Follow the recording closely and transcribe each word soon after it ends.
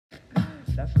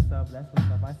That's what's up. That's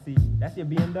what's up. I see you. That's your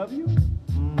BMW?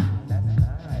 That's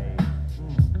nice.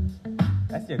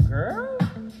 That's your girl?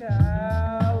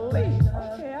 Golly.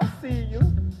 Okay, I see you.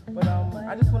 But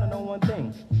I just want to know one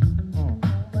thing.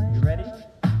 You ready?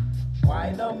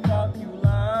 Why the fuck you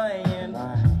lying?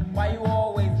 Why you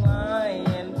always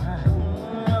lying?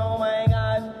 Oh my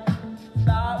God.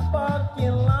 Stop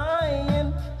fucking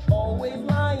lying. Always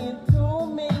lying to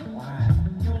me.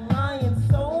 You lying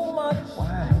so much.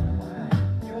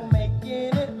 You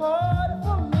making it hard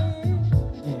for me.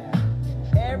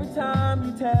 Every time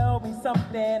you tell me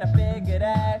something, I figure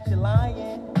that you're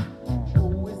lying.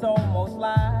 Ooh, it's almost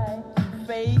like you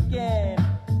faking.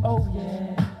 Oh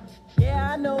yeah.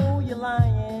 Yeah, I know you're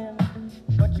lying,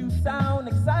 but you sound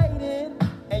excited,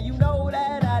 and you know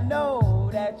that I know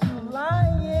that you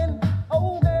lying.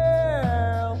 Oh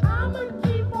girl, I'ma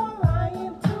keep on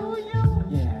lying to you,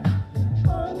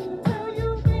 until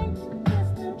you think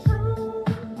it's the truth.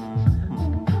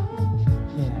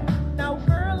 Now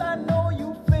girl, I know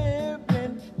you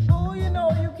fibbing, oh you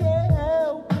know you can't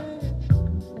help it.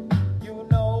 You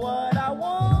know what I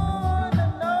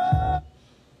wanna know.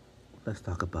 Let's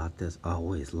talk about this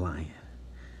always lying.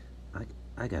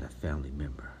 I got a family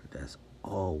member that's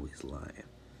always lying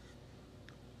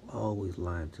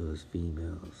to his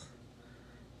females,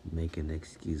 making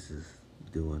excuses,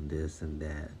 doing this and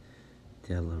that,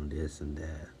 telling them this and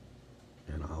that.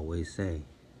 And I always say,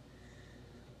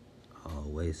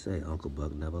 Uncle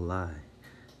Buck never lie.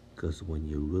 Because when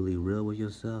you're really real with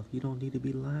yourself, you don't need to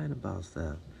be lying about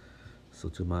stuff. So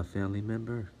to my family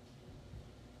member,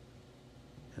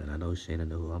 and I know Shayna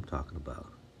know who I'm talking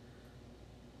about,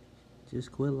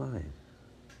 just quit lying.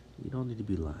 You don't need to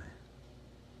be lying.